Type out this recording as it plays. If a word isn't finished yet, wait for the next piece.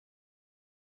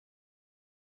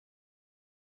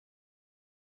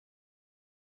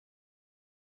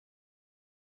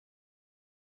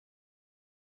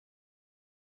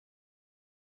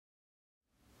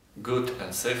Good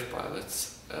and safe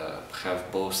pilots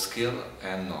have both skill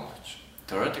and knowledge.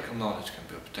 Theoretical knowledge can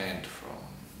be obtained from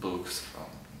books, from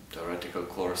theoretical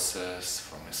courses,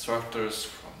 from instructors,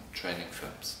 from training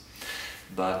films.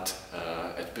 But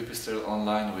at Pipistrel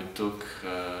Online we took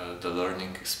the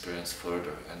learning experience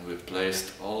further, and we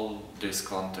placed all this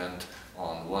content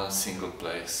on one single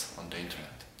place on the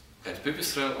internet. At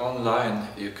Pipistrel Online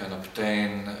you can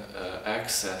obtain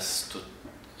access to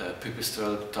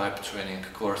Pipistrel type training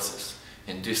courses.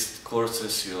 In these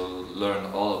courses you'll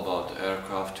learn all about the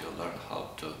aircraft, you'll learn how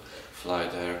to fly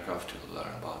the aircraft, you'll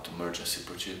learn about emergency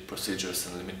procedures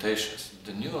and limitations.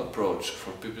 The new approach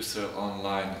for Pipistrel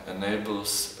Online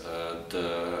enables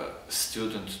the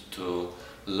student to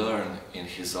learn in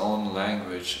his own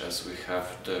language, as we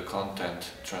have the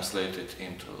content translated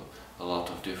into a lot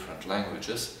of different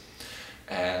languages.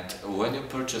 And when you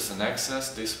purchase an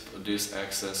access, this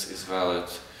access is valid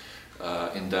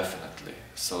indefinitely.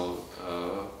 So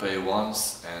pay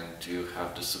once and you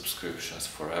have the subscriptions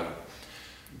forever.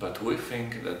 But we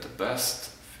think that the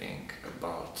best thing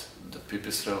about the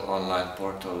Pipistrel Online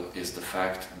portal is the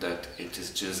fact that it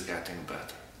is just getting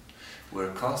better.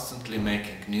 We're constantly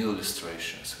making new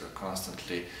illustrations, we're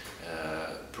constantly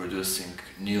producing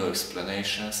new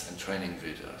explanations and training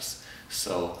videos.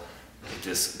 So it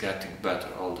is getting better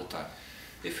all the time.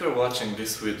 If you're watching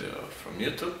this video from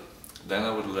YouTube, then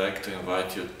I would like to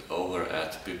invite you over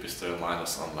at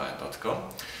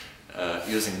pipistrel-online.com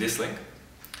using this link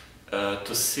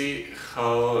to see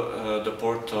how the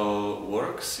portal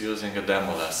works using a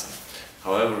demo lesson.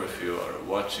 However, if you are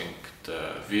watching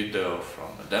the video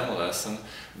from a demo lesson,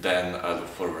 then I look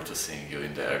forward to seeing you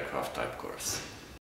in the aircraft type course.